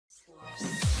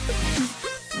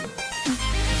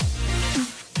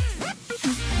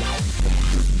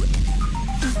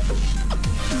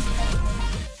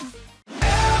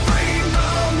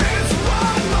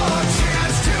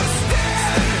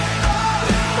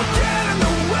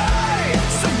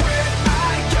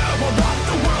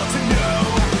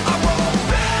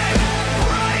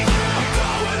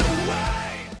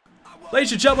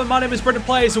Ladies and gentlemen, my name is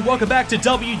BrendenPlayz and welcome back to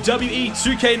WWE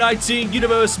 2k19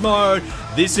 Universe Mode.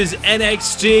 This is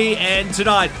NXT and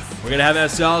tonight we're going to have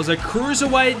ourselves a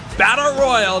Cruiserweight Battle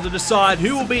Royal to decide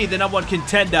who will be the #1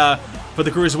 contender for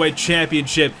the Cruiserweight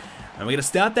Championship. And we're going to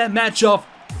start that match off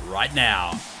right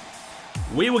now.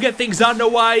 We will get things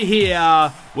underway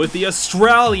here with the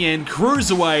Australian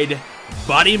Cruiserweight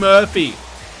Buddy Murphy.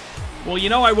 Well, you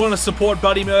know I want to support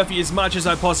Buddy Murphy as much as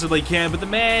I possibly can, but the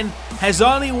man has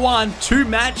only won 2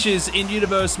 matches in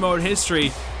Universe Mode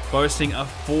history, boasting a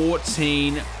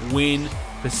 14-win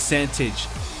percentage.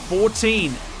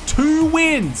 2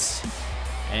 wins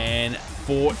and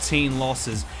 14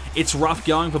 losses. It's rough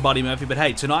going for Buddy Murphy, but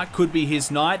hey, tonight could be his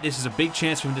night. This is a big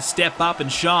chance for him to step up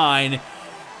and shine,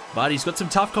 but he's got some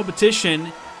tough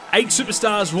competition. 8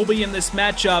 superstars will be in this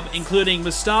matchup, including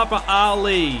Mustafa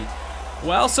Ali.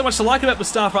 Well, so much to like about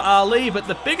Mustafa Ali, but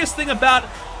the biggest thing about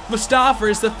Mustafa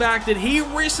is the fact that he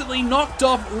recently knocked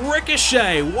off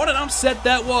Ricochet. What an upset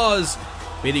that was.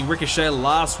 Beating Ricochet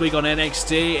last week on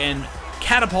NXT and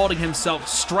catapulting himself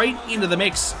straight into the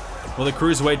mix for the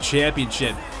Cruiserweight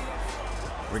Championship.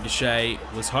 Ricochet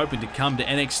was hoping to come to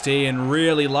NXT and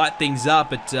really light things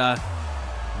up, but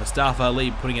Mustafa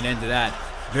Ali putting an end to that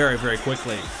very, very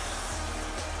quickly.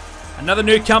 Another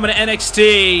newcomer to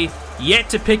NXT, yet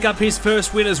to pick up his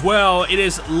first win as well. It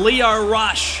is Lio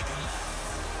Rush.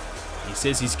 He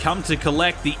says he's come to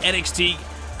collect the NXT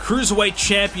Cruiserweight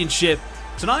Championship.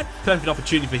 Tonight, perfect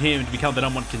opportunity for him to become the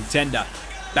 #1 contender.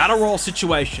 Battle Royal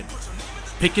situation.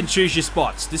 Pick and choose your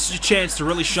spots. This is your chance to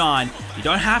really shine. You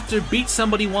don't have to beat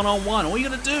somebody one-on-one. All you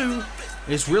gotta do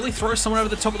is really throw someone over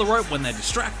the top of the rope when they're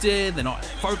distracted, they're not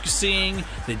focusing,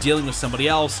 they're dealing with somebody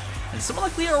else. And someone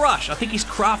like Lio Rush, I think he's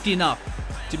crafty enough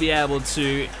to be able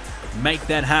to make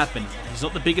that happen. He's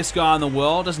not the biggest guy in the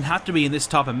world, doesn't have to be in this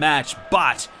type of match,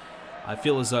 but I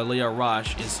feel as though Lio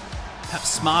Rush is perhaps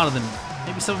smarter than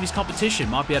maybe some of his competition,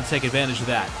 might be able to take advantage of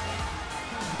that.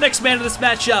 Next man of this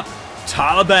matchup,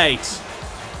 Tyler Bate.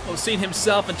 We've seen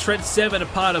himself and Trent Seven, a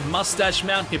part of Mustache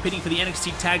Mountain, competing for the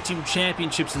NXT Tag Team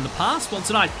Championships in the past. Well,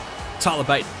 tonight, Tyler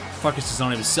Bate focuses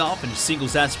on himself and his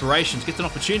singles aspirations, gets an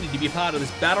opportunity to be a part of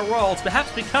this Battle Royal to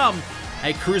perhaps become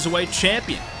a Cruiserweight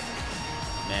Champion.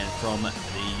 Man from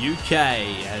the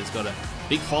UK has got a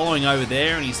big following over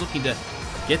there, and he's looking to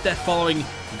get that following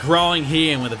growing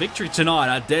here. And with a victory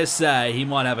tonight, I dare say he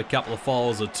might have a couple of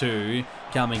followers or 2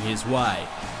 coming his way.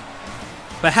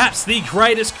 Perhaps the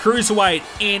greatest Cruiserweight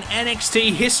in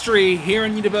NXT history here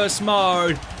in Universe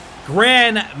Mode,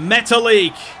 Gran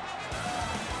Metalik.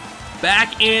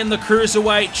 Back in the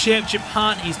Cruiserweight Championship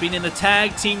hunt. He's been in the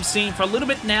tag team scene for a little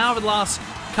bit now over the last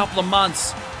couple of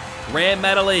months. Gran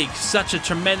Metalik, such a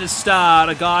tremendous start,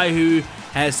 a guy who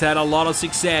has had a lot of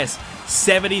success.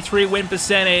 73 win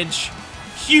percentage,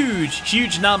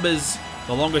 huge numbers.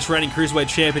 The longest reigning Cruiserweight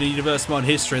champion in Universe Mode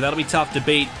history. That'll be tough to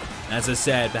beat. As I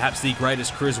said, perhaps the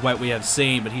greatest Cruiserweight we have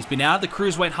seen, but he's been out of the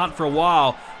Cruiserweight hunt for a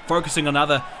while, focusing on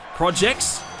other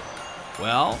projects.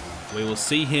 Well, we will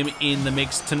see him in the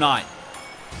mix tonight.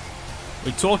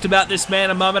 We talked about this man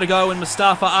a moment ago when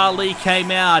Mustafa Ali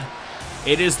came out.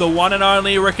 It is the one and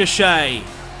only Ricochet.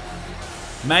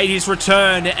 Made his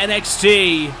return to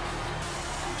NXT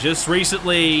just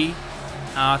recently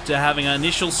after having an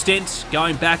initial stint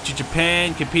going back to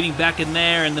Japan, competing back in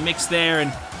there in the mix there,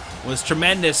 and was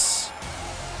tremendous.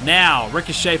 Now,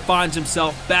 Ricochet finds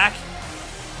himself back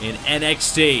in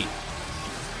NXT.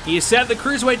 He has said the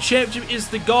Cruiserweight Championship is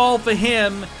the goal for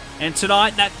him, and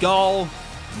tonight that goal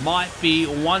might be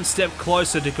one step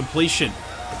closer to completion.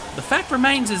 The fact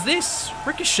remains is this: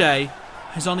 Ricochet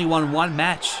has only won 1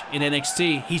 match in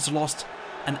NXT. He's lost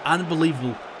an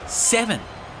unbelievable 7.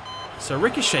 So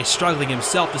Ricochet struggling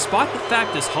himself, despite the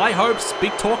fact there's high hopes,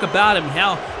 big talk about him,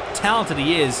 how talented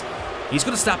he is. He's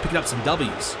got to start picking up some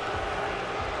W's.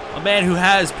 A man who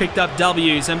has picked up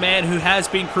W's, a man who has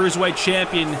been Cruiserweight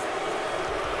Champion,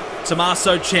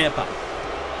 Tommaso Ciampa.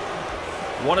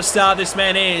 What a star this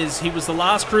man is. He was the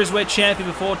last Cruiserweight Champion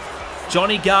before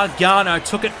Johnny Gargano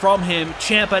took it from him.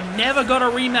 Ciampa never got a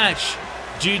rematch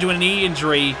due to a knee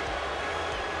injury.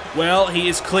 Well, he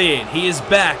is cleared. He is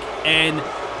back, and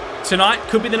tonight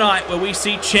could be the night where we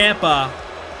see Ciampa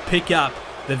pick up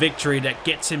the victory that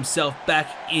gets himself back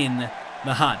in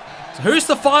the hunt. So who's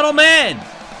the final man?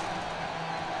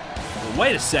 Well,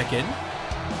 wait a second.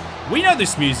 We know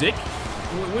this music.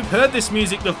 We've heard this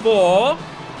music before.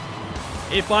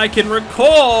 If I can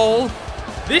recall,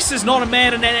 this is not a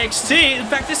man in NXT. In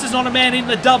fact, this is not a man in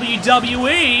the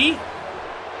WWE.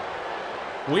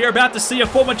 We are about to see a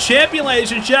former champion,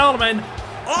 ladies and gentlemen.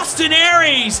 Austin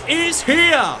Aries is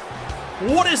here.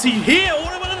 What is he here?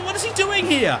 What is he doing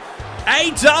here?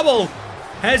 A double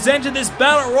has entered this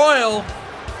Battle Royal.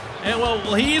 And,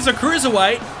 well, he is a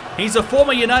Cruiserweight. He's a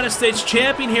former United States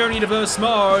champion here in Universe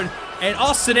Mode. And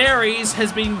Austin Aries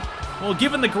has been, well,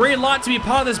 given the green light to be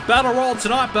part of this Battle Royal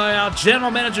tonight by our General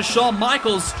Manager, Shawn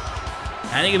Michaels.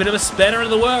 Handing a bit of a spanner in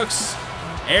the works.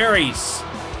 Aries,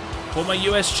 former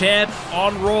US champ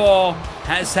on Raw,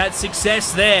 has had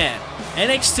success there.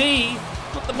 NXT,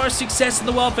 not the most success in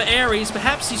the world for Aries.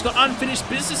 Perhaps he's got unfinished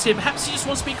business here. Perhaps he just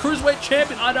wants to be Cruiserweight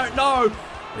champion. I don't know.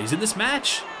 But he's in this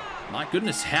match. My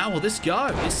goodness, how will this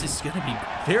go? This is going to be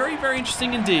very, very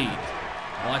interesting indeed.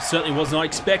 Well, I certainly was not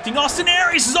expecting Austin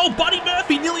Aries' old Buddy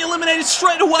Murphy nearly eliminated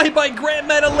straight away by Grand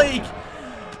Metalik.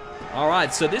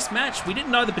 Alright, so this match, we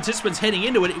didn't know the participants heading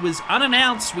into it. It was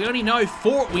unannounced. We only knew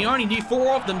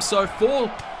four of them, so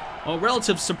four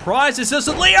relative surprises. As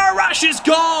Leo Rush is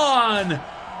gone!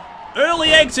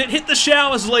 Early exit, hit the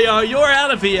showers, Leo. You're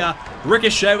out of here.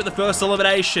 Ricochet with the first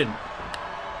elimination.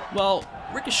 Well,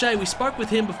 Ricochet, we spoke with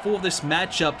him before this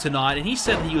matchup tonight, and he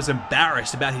said that he was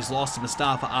embarrassed about his loss to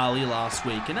Mustafa Ali last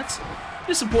week, and that's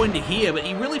disappointing to hear, but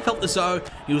he really felt as though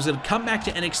he was going to come back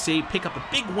to NXT, pick up a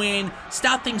big win,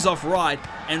 start things off right,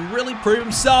 and really prove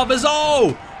himself as,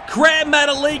 oh, Grand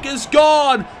Metalik is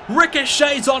gone,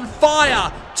 Ricochet's on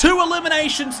fire, 2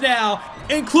 eliminations now,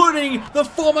 including the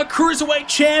former Cruiserweight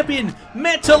champion,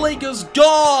 Metalik is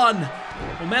gone.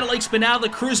 Well, Metalik's been out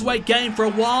of the Cruiserweight game for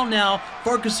a while now,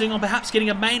 focusing on perhaps getting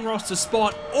a main roster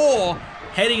spot or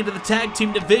heading into the tag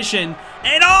team division.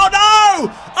 And oh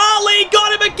no! Ali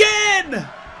got him again!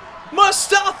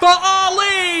 Mustafa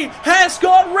Ali has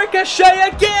got Ricochet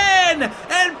again!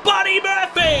 And Buddy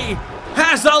Murphy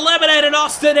has eliminated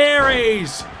Austin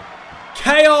Aries!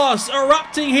 Chaos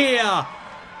erupting here!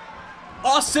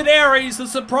 Austin Aries, the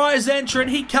surprise entrant,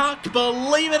 he can't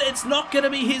believe it. It's not going to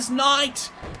be his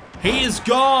night. He is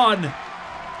gone.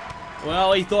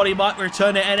 Well, he thought he might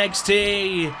return to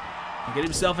NXT and get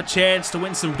himself a chance to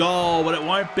win some gold, but it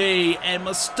won't be. And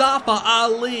Mustafa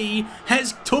Ali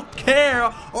has took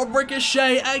care of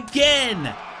Ricochet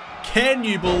again. Can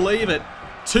you believe it?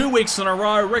 2 weeks in a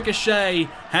row, Ricochet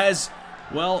has,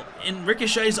 well, in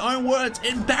Ricochet's own words,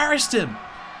 embarrassed him.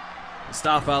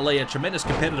 Mustafa Ali, a tremendous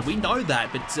competitor, we know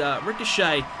that, but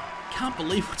Ricochet can't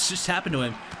believe what's just happened to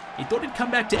him. He thought he'd come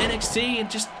back to NXT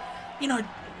and just, you know,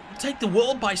 take the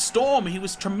world by storm. He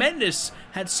was tremendous,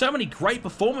 had so many great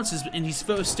performances in his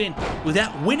first stint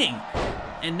without winning.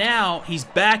 And now he's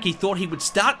back. He thought he would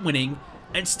start winning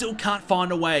and still can't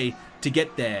find a way to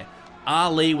get there.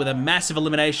 Ali with a massive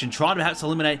elimination, trying perhaps to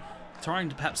eliminate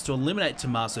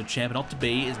Tommaso Ciampa, not to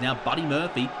be, is now Buddy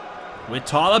Murphy with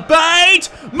Tyler Bate.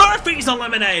 Murphy's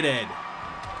eliminated.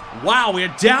 Wow,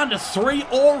 we're down to 3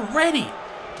 already.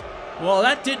 Well,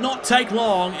 that did not take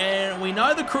long, and we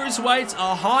know the Cruiserweights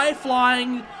are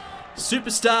high-flying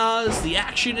superstars. The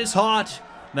action is hot.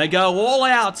 They go all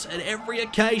out at every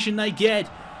occasion they get.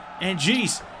 And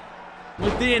geez,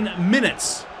 within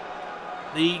minutes,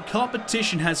 the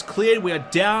competition has cleared. We are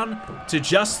down to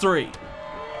just 3.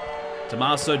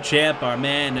 Tommaso Ciampa, a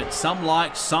man that some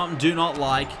like, some do not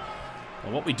like.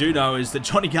 Well, what we do know is that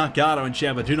Johnny Gargano and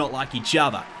Ciampa do not like each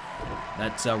other.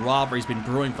 That rivalry's been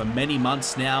brewing for many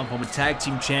months now. Former tag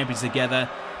team champions together.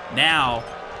 Now,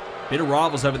 bitter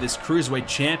rivals over this Cruiserweight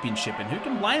Championship. And who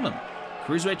can blame them?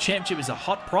 Cruiserweight Championship is a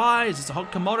hot prize. It's a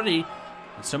hot commodity.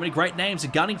 And so many great names are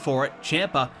gunning for it.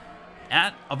 Ciampa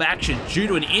out of action due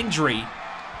to an injury.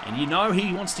 And you know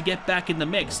he wants to get back in the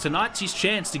mix. Tonight's his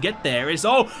chance to get there is,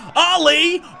 oh,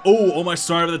 Ali! Oh, almost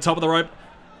thrown over the top of the rope.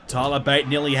 Tyler Bate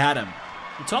nearly had him.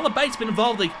 And Tyler Bate's been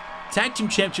involved in the tag team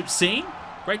championship scene.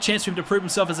 Great chance for him to prove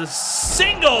himself as a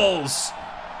singles.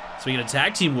 Speaking of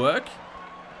tag team work,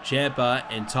 Ciampa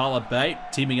and Tyler Bate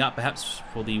teaming up perhaps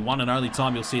for the one and only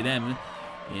time you'll see them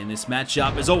in this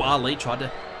matchup. As oh, Ali tried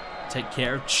to take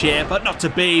care of Ciampa, not to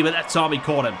be, but that time he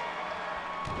caught him.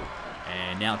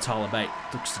 And now Tyler Bate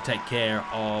looks to take care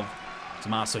of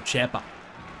Tommaso Ciampa.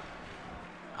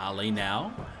 Ali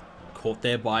now caught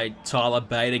there by Tyler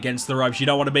Bate against the ropes. You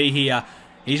don't want to be here.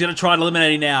 He's going to try to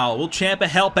eliminate him now. Will Ciampa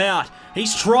help out?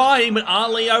 He's trying, but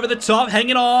Ali over the top,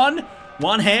 hanging on.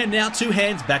 One hand, now 2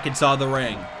 hands, back inside the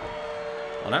ring.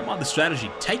 I don't mind the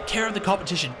strategy. Take care of the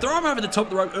competition. Throw him over the top of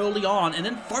the rope early on, and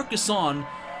then focus on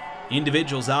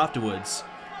individuals afterwards.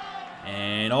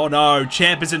 And, oh no,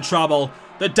 Ciampa's in trouble.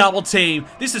 The double team.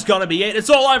 This has got to be it. It's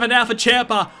all over now for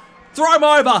Ciampa. Throw him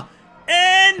over.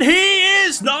 And he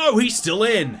is... No, he's still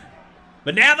in.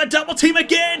 But now the double team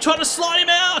again, trying to slide him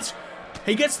out.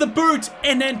 He gets the boot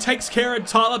and then takes care of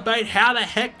Tyler Bate. How the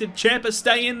heck did Ciampa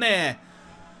stay in there?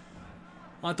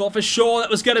 I thought for sure that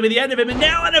was going to be the end of him. And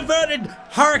now an inverted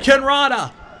Hurricane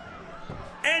Rana.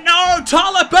 And no,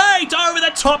 Tyler Bate over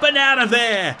the top and out of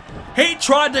there. He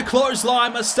tried to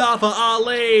clothesline Mustafa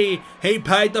Ali. He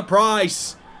paid the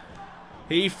price.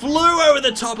 He flew over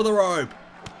the top of the rope.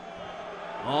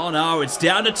 Oh no, it's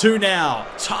down to 2 now.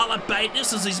 Tyler Bate,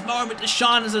 this is his moment to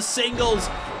shine as a singles.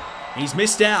 He's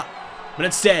missed out. But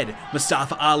instead,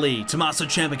 Mustafa Ali, Tommaso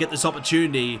Ciampa get this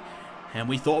opportunity. And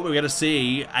we thought we were going to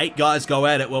see 8 guys go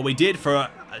at it. Well, we did for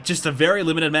just a very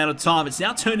limited amount of time. It's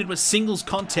now turned into a singles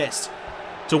contest.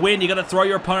 To win, you got to throw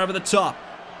your opponent over the top.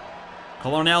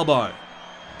 Collar and elbow.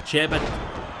 Ciampa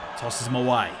tosses him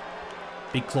away.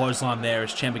 Big clothesline there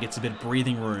as Ciampa gets a bit of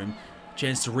breathing room.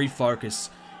 Chance to refocus.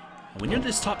 And when you're in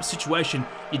this type of situation,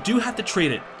 you do have to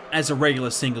treat it as a regular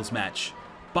singles match.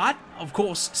 But, of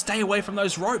course, stay away from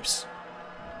those ropes.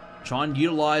 Try and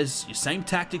utilize your same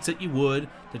tactics that you would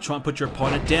to try and put your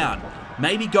opponent down.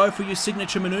 Maybe go for your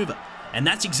signature maneuver. And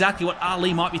that's exactly what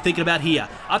Ali might be thinking about here.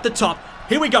 Up the top.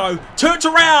 Here we go. Turns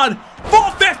around.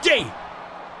 450.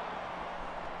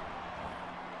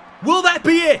 Will that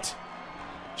be it?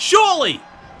 Surely.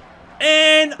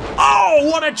 And, oh,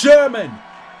 what a German.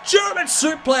 German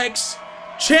suplex.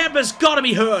 Ciampa's got to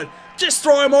be hurt. Just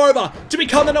throw him over to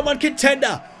become the #1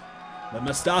 contender. But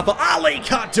Mustafa Ali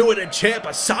can't do it, and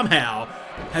Ciampa somehow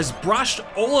has brushed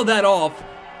all of that off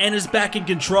and is back in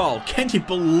control. Can you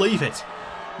believe it?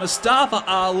 Mustafa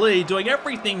Ali doing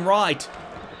everything right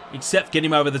except getting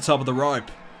him over the top of the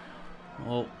rope.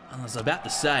 Well, I was about to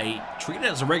say, treat it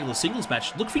as a regular singles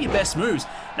match. Look for your best moves.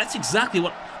 That's exactly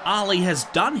what Ali has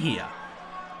done here.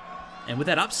 And with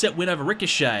that upset win over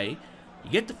Ricochet, you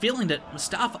get the feeling that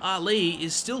Mustafa Ali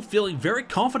is still feeling very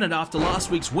confident after last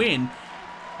week's win.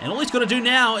 And all he's got to do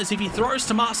now is if he throws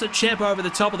Tommaso Ciampa over the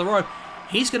top of the rope,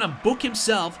 he's going to book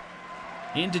himself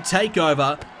into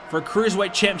TakeOver for a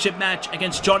Cruiserweight Championship match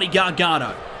against Johnny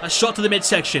Gargano. A shot to the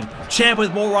midsection. Ciampa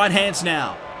with more right hands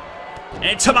now.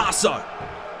 And Tommaso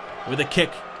with a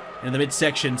kick in the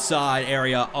midsection side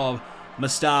area of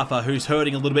Mustafa, who's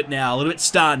hurting a little bit now, a little bit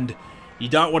stunned. You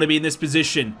don't want to be in this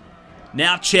position.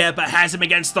 Now Ciampa has him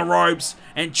against the ropes,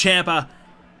 and Ciampa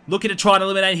looking to try and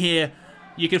eliminate here.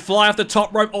 You can fly off the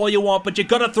top rope all you want, but you've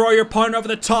got to throw your opponent over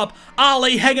the top.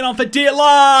 Ali hanging on for dear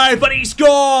life, but he's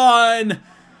gone.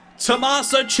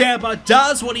 Tommaso Ciampa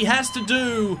does what he has to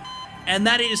do, and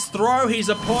that is throw his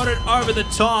opponent over the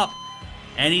top.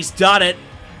 And he's done it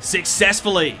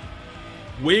successfully.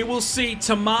 We will see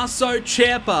Tommaso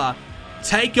Ciampa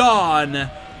take on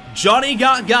Johnny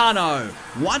Gargano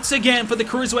once again for the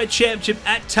Cruiserweight Championship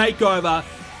at TakeOver.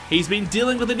 He's been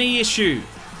dealing with a knee issue,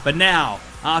 but now,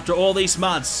 after all these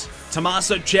months,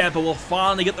 Tommaso Ciampa will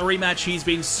finally get the rematch he's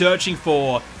been searching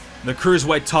for. The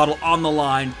Cruiserweight title on the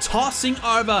line, tossing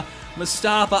over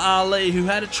Mustafa Ali, who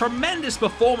had a tremendous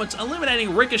performance,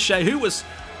 eliminating Ricochet, who was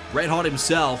red hot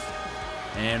himself.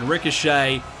 And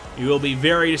Ricochet, he will be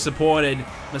very disappointed.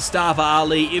 Mustafa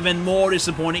Ali, even more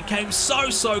disappointed. Came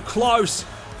so close.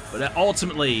 But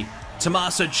ultimately,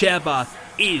 Tommaso Ciampa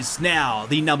is now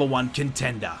the #1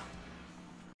 contender.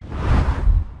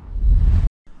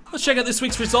 Let's check out this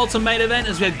week's results on main event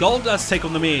as we have Goldust take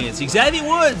on The Miz, Xavier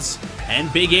Woods,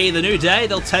 and Big E, The New Day.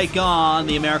 They'll take on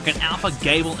the American Alpha,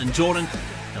 Gable, and Jordan.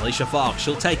 And Alicia Fox,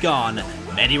 she'll take on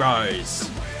Mandy Rose.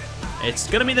 It's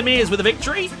going to be The Miz with a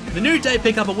victory. The New Day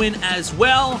pick up a win as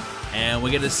well. And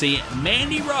we're going to see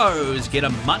Mandy Rose get a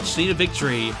much-needed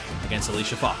victory against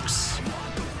Alicia Fox.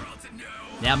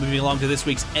 Now moving along to this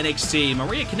week's NXT,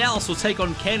 Maria Kanellis will take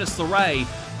on Candice LeRae.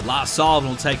 Lars Sullivan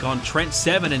will take on Trent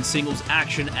Seven in singles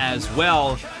action as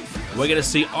well. We're going to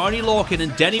see Oney Lorcan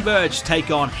and Danny Burch take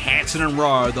on Hanson and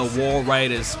Rowe, the War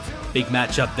Raiders. Big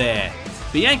match up there.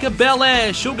 Bianca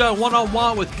Belair, she'll go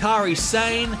one-on-one with Kairi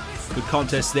Sane. Good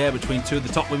contest there between two of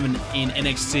the top women in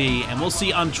NXT. And we'll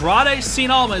see Andrade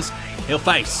St. Almas. He'll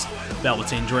face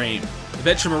Velveteen Dream. The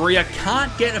veteran Maria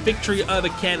can't get a victory over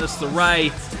Candice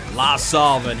LeRae. Lars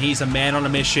Sullivan, he's a man on a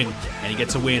mission, and he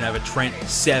gets a win over Trent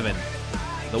Seven.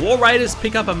 The War Raiders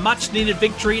pick up a much-needed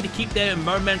victory to keep their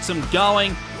momentum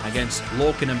going against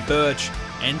Lorcan and Burch,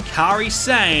 and Kairi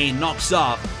Sane knocks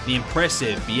off the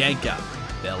impressive Bianca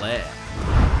Belair.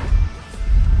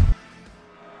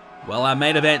 Well, our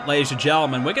main event, ladies and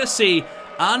gentlemen, we're going to see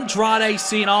Andrade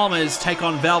St. Almas take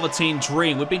on Velveteen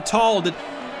Dream. We've been told that,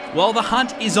 well, the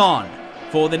hunt is on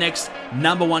for the next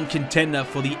 #1 contender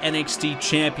for the NXT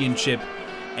Championship.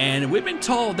 And we've been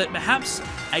told that perhaps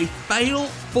a fatal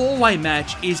four-way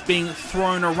match is being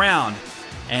thrown around.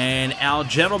 And our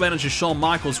general manager, Shawn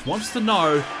Michaels, wants to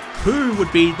know who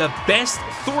would be the best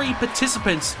 3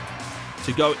 participants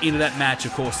to go into that match,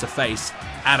 of course, to face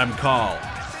Adam Cole.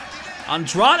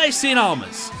 Andrade St.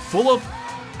 Almas, full of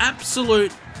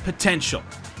absolute potential.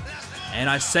 And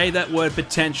I say that word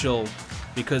potential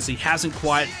because he hasn't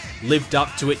quite lived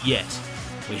up to it yet.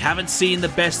 We haven't seen the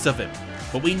best of him,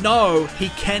 but we know he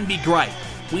can be great.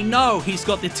 We know he's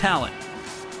got the talent.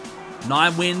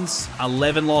 9 wins,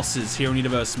 11 losses here in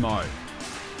Universe Mode.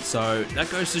 So that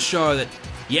goes to show that,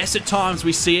 yes, at times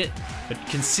we see it, but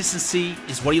consistency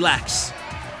is what he lacks.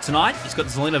 Tonight, he's got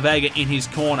Zelina Vega in his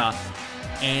corner,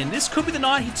 and this could be the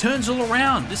night he turns all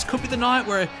around. This could be the night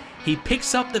where he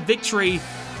picks up the victory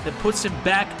that puts him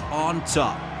back on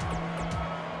top.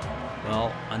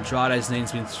 Well, Andrade's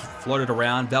name's been floated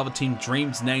around. Velveteen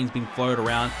Dream's name's been floated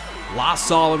around. Lars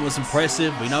Sullivan was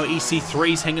impressive. We know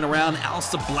EC3's hanging around.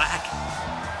 Aleister Black.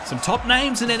 Some top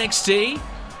names in NXT,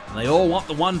 and they all want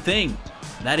the one thing,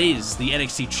 and that is the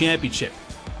NXT Championship.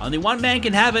 Only one man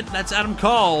can have it, and that's Adam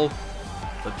Cole.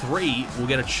 The 3 will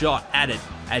get a shot at it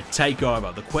at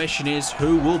TakeOver. The question is,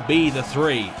 who will be the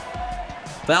 3?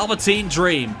 Velveteen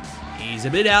Dream. He's a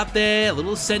bit out there, a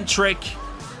little eccentric,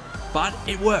 but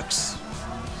it works.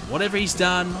 Whatever he's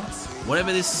done,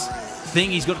 whatever this thing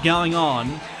he's got going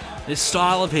on, this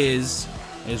style of his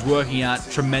is working out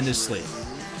tremendously.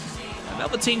 And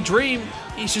Velveteen Dream,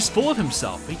 he's just full of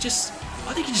himself. I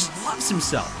think he just loves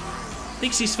himself.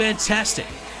 Thinks he's fantastic.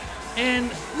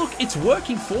 And look, it's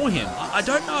working for him. I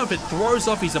don't know if it throws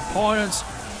off his opponents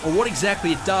or what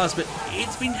exactly it does, but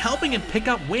it's been helping him pick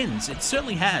up wins. It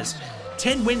certainly has.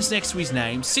 10 wins next to his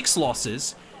name, 6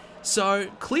 losses. So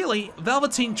clearly,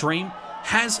 Velveteen Dream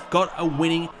has got a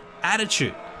winning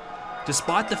attitude.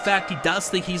 Despite the fact he does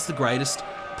think he's the greatest,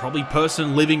 probably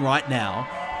person living right now,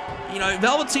 you know,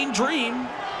 Velveteen Dream,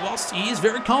 whilst he is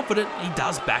very confident, he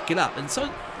does back it up. And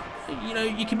so, you know,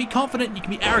 you can be confident, you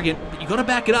can be arrogant, but you got to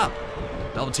back it up.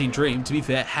 Velveteen Dream, to be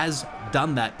fair, has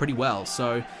done that pretty well.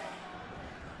 So,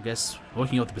 I guess,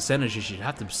 looking at the percentages, you'd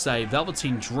have to say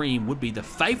Velveteen Dream would be the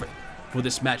favorite for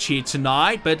this match here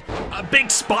tonight, but a big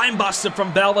spine buster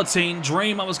from Velveteen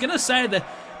Dream. I was going to say the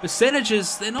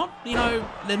percentages, they're not, you know,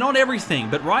 they're not everything,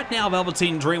 but right now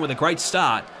Velveteen Dream with a great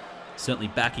start, certainly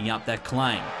backing up that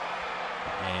claim.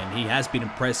 And he has been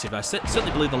impressive. I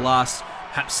certainly believe the last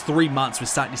perhaps 3 months we're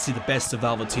starting to see the best of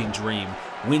Velveteen Dream.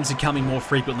 Wins are coming more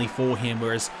frequently for him,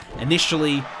 whereas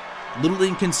initially a little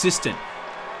inconsistent.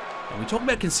 And we talk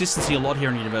about consistency a lot here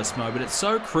in Universe Mode, but it's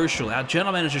so crucial. Our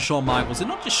general manager, Shawn Michaels, and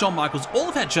not just Shawn Michaels, all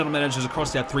of our general managers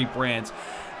across our 3 brands,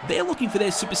 they're looking for their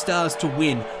superstars to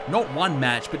win, not 1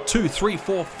 match, but 2, 3,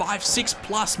 4, 5, 6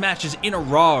 plus matches in a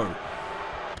row.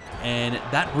 And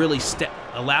that really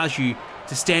allows you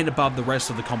to stand above the rest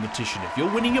of the competition. If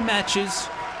you're winning your matches,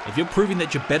 if you're proving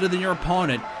that you're better than your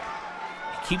opponent,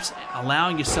 it keeps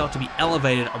allowing yourself to be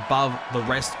elevated above the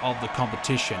rest of the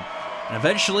competition. And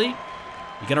eventually,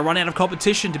 you're going to run out of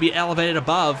competition to be elevated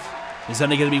above. There's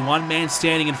only going to be one man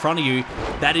standing in front of you.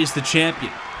 That is the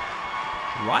champion.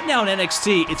 Right now in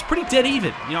NXT, it's pretty dead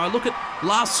even. You know, I look at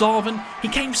Lars Sullivan. He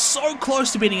came so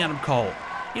close to beating Adam Cole.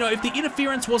 You know, if the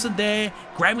interference wasn't there,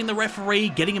 grabbing the referee,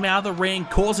 getting him out of the ring,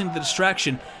 causing the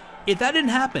distraction, if that didn't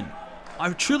happen,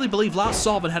 I truly believe Lars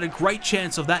Sullivan had a great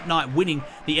chance of that night winning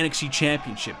the NXT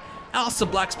Championship. Aleister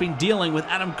Black's been dealing with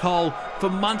Adam Cole for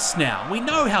months now. We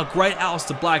know how great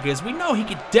Aleister Black is. We know he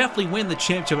could definitely win the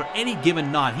championship on any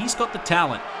given night. He's got the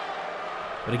talent.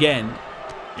 But again,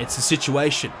 it's a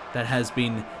situation that has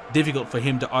been difficult for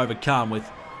him to overcome with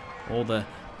all the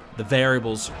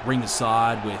variables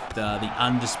ringside, with the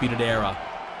Undisputed Era.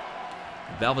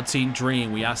 Velveteen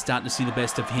Dream, we are starting to see the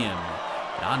best of him.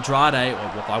 Andrade,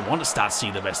 well, I want to start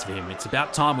seeing the best of him. It's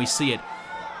about time we see it.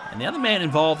 And the other man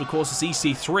involved, of course, is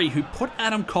EC3, who put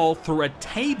Adam Cole through a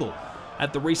table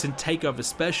at the recent TakeOver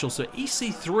special. So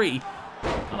EC3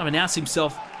 kind of announced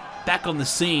himself back on the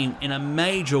scene in a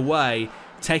major way,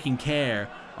 taking care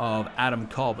of Adam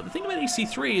Cole. But the thing about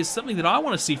EC3 is something that I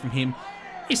want to see from him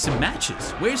is some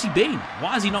matches. Where's he been?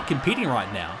 Why is he not competing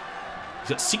right now? He's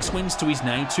got 6 wins to his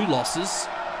name, 2 losses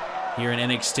here in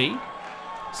NXT.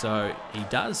 So he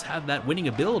does have that winning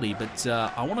ability, but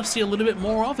I want to see a little bit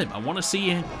more of him. I want to see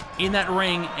him in that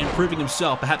ring and proving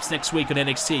himself. Perhaps next week on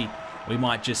NXT, we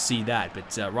might just see that.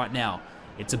 But right now,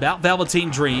 it's about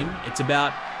Velveteen Dream. It's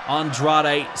about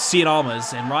Andrade, Cien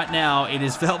Almas. And right now, it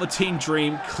is Velveteen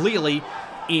Dream clearly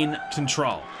in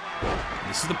control.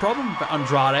 This is the problem for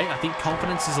Andrade. I think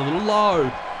confidence is a little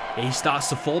low. He starts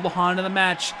to fall behind in the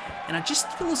match. And I just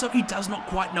feel as though he does not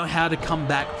quite know how to come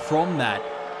back from that.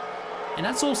 And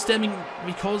that's all stemming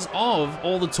because of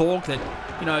all the talk that,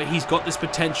 you know, he's got this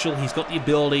potential, he's got the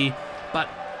ability, but,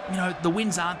 you know, the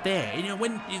wins aren't there. You know,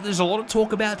 when there's a lot of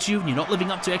talk about you and you're not living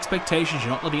up to expectations,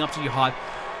 you're not living up to your hype,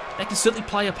 that can certainly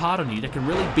play a part on you. That can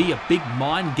really be a big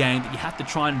mind game that you have to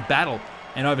try and battle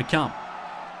and overcome.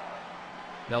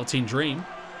 Velveteen Dream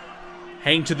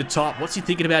Heading to the top. What's he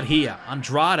thinking about here?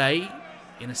 Andrade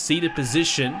in a seated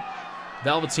position.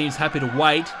 Velveteen's happy to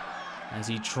wait as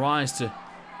he tries to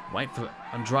wait for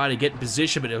Andrade to get in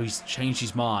position, but he's changed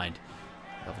his mind.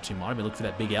 Velveteen might have been looking for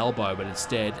that big elbow, but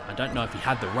instead, I don't know if he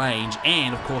had the range.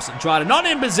 And, of course, Andrade not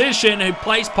in position, who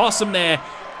plays possum there,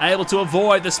 able to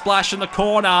avoid the splash in the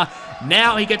corner.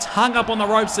 Now he gets hung up on the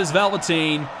ropes as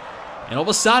Velveteen. And all of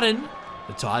a sudden,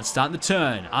 the tide's starting to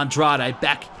turn. Andrade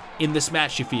back in this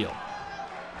match, you feel.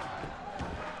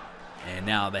 And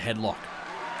now the headlock.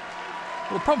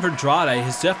 Well, the problem for Andrade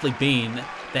has definitely been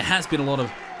there has been a lot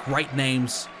of great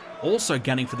names also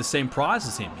gunning for the same prize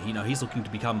as him. You know, he's looking to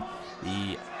become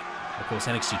the, of course,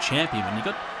 NXT champion. And you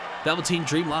got Velveteen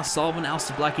Dream, Lars Sullivan,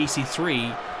 Aleister Black,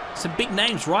 EC3. Some big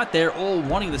names right there, all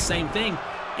wanting the same thing.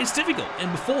 It's difficult.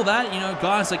 And before that, you know,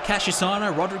 guys like Cassius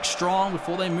Ohno, Roderick Strong,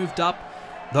 before they moved up,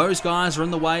 those guys are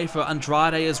in the way for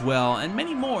Andrade as well, and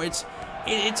many more. It's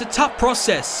a tough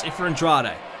process for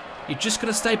Andrade. You're just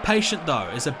going to stay patient, though.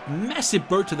 It's a massive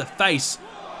boot to the face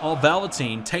of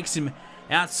Velveteen. Takes him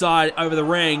outside over the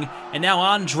ring. And now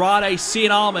Andrade,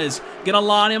 seeing Almas, going to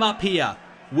line him up here.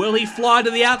 Will he fly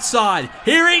to the outside?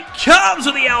 Here he comes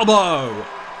with the elbow.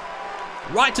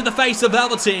 Right to the face of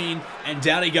Velveteen. And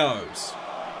down he goes.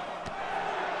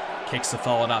 Kicks the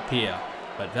followed up here.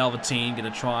 But Velveteen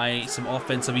going to try some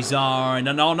offense of his own.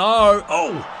 And oh no.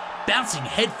 Oh, bouncing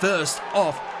head first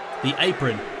off the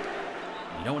apron.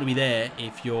 You don't want to be there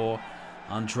if you're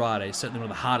Andrade. Certainly one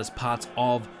of the hardest parts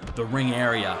of the ring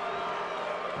area.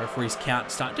 Referee's count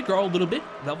starting to grow a little bit.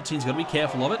 Velveteen's got to be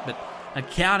careful of it, but a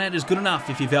count out is good enough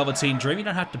if you're Velveteen Dream. You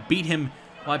don't have to beat him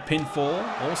by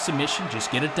pinfall or submission. Just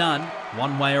get it done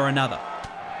one way or another.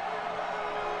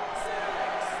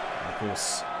 And of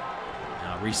course,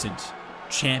 our recent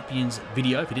champions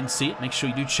video, if you didn't see it, make sure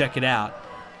you do check it out.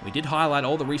 We did highlight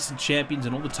all the recent champions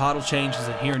and all the title changes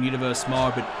here in Universe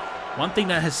Mode, but one thing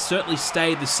that has certainly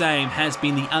stayed the same has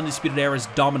been the Undisputed Era's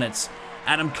dominance.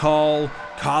 Adam Cole,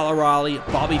 Kyle O'Reilly,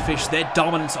 Bobby Fish, their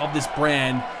dominance of this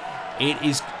brand, it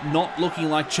is not looking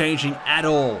like changing at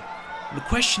all. The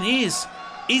question is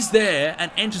there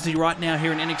an entity right now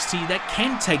here in NXT that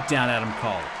can take down Adam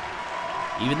Cole?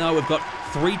 Even though we've got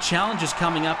 3 challenges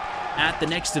coming up at the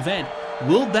next event,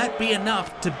 will that be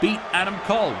enough to beat Adam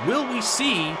Cole? Will we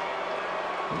see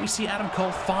Adam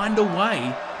Cole find a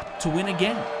way to win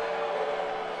again?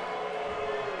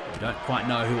 We don't quite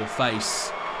know who will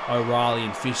face O'Reilly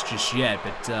and Fish just yet,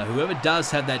 but whoever does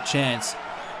have that chance,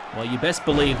 well, you best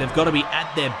believe they've got to be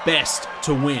at their best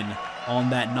to win on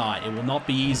that night. It will not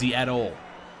be easy at all.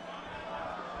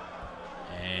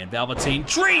 And Velveteen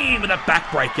Dream with a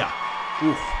backbreaker.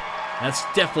 Oof, that's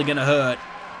definitely going to hurt.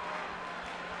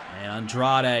 And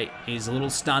Andrade is a little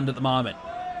stunned at the moment.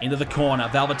 Into the corner,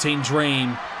 Velveteen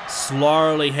Dream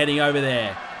slowly heading over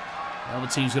there.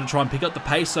 Velveteen's going to try and pick up the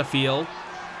pace, I feel.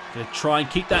 Going to try and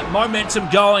keep that momentum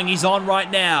going he's on right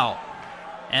now.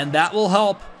 And that will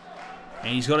help. And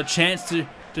he's got a chance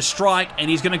to strike, and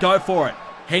he's going to go for it.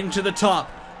 Heading to the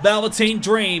top. Velveteen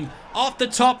Dream off the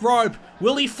top rope.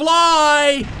 Will he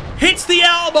fly? Hits the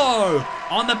elbow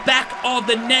on the back of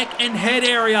the neck and head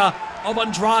area of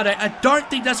Andrade. I don't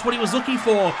think that's what he was looking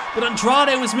for, but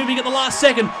Andrade was moving at the last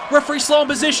second. Referee slow in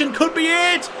position. Could be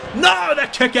it. No, the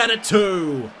kick out at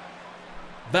 2.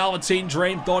 Velveteen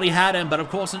Dream thought he had him, but of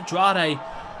course Andrade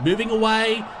moving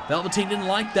away. Velveteen didn't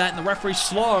like that, and the referee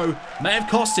slow may have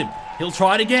cost him. He'll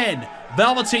try it again.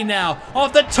 Velveteen now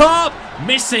off the top,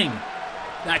 missing.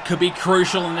 That could be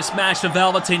crucial in this match for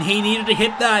Velveteen. He needed to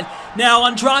hit that. Now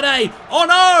Andrade, oh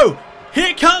no!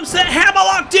 Here comes the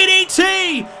Hammerlock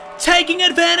DDT, taking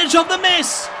advantage of the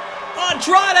miss.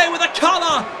 Andrade with a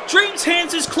collar. Dream's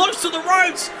hands is close to the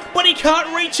ropes, but he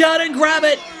can't reach out and grab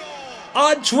it.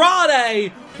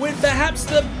 Andrade with perhaps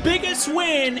the biggest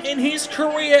win in his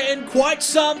career in quite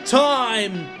some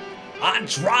time.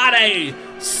 Andrade,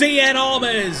 CN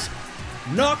Almas,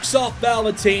 knocks off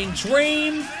Velveteen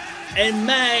Dream and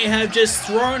may have just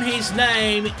thrown his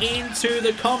name into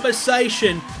the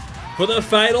conversation for the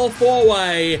Fatal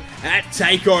 4-Way at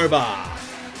TakeOver.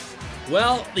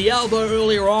 Well, the elbow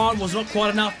earlier on was not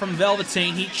quite enough from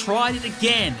Velveteen. He tried it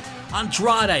again.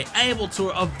 Andrade able to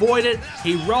avoid it.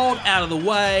 He rolled out of the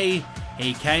way.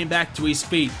 He came back to his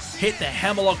feet, hit the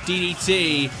Hammerlock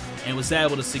DDT, and was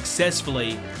able to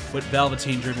successfully put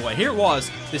Velveteen Dream away. Here it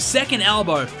was. The second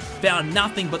elbow found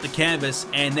nothing but the canvas,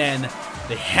 and then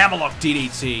the Hammerlock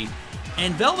DDT.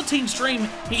 And Velveteen's Dream,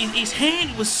 his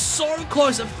hand was so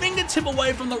close, a fingertip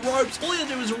away from the ropes. All he had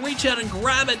to do was reach out and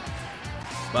grab it.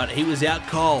 But he was out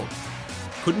cold.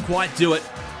 Couldn't quite do it.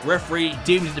 Referee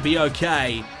deemed it to be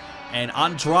okay. And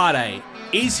Andrade,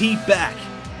 is he back?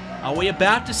 Are we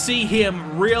about to see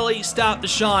him really start to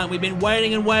shine? We've been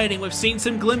waiting and waiting. We've seen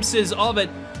some glimpses of it.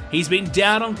 He's been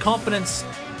down on confidence,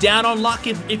 down on luck,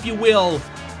 if you will.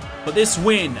 But this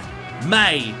win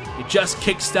may just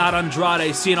kickstart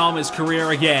Andrade Cien Almas' career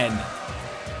again.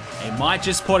 It might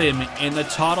just put him in the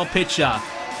title picture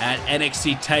at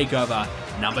NXT Takeover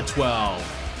number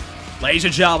 12. Ladies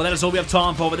and gentlemen, that is all we have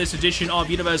time for this edition of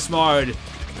Universe Mode.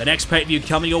 The next pay-per-view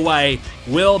coming your way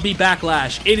will be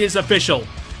Backlash. It is official.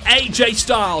 AJ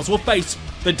Styles will face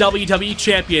the WWE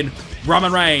Champion,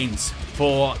 Roman Reigns,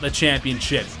 for the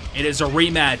championship. It is a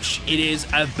rematch. It is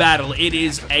a battle. It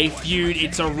is a feud.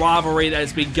 It's a rivalry that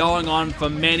has been going on for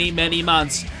many, many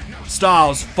months.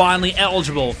 Styles finally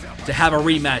eligible to have a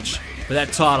rematch for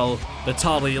that title, the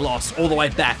title he lost all the way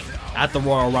back at the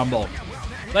Royal Rumble.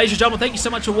 Ladies and gentlemen, thank you so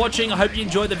much for watching. I hope you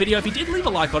enjoyed the video. If you did, leave a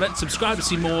like on it. Subscribe to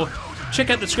see more. Check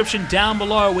out the description down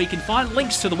below where you can find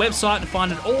links to the website and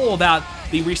find out all about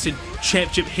the recent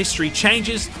championship history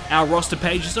changes, our roster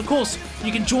pages. Of course,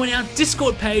 you can join our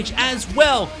Discord page as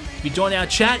well. If you join our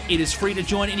chat, it is free to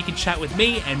join and you can chat with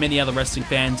me and many other wrestling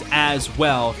fans as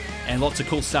well. And lots of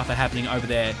cool stuff are happening over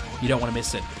there. You don't want to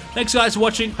miss it. Thanks guys for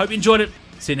watching. Hope you enjoyed it.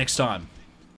 See you next time.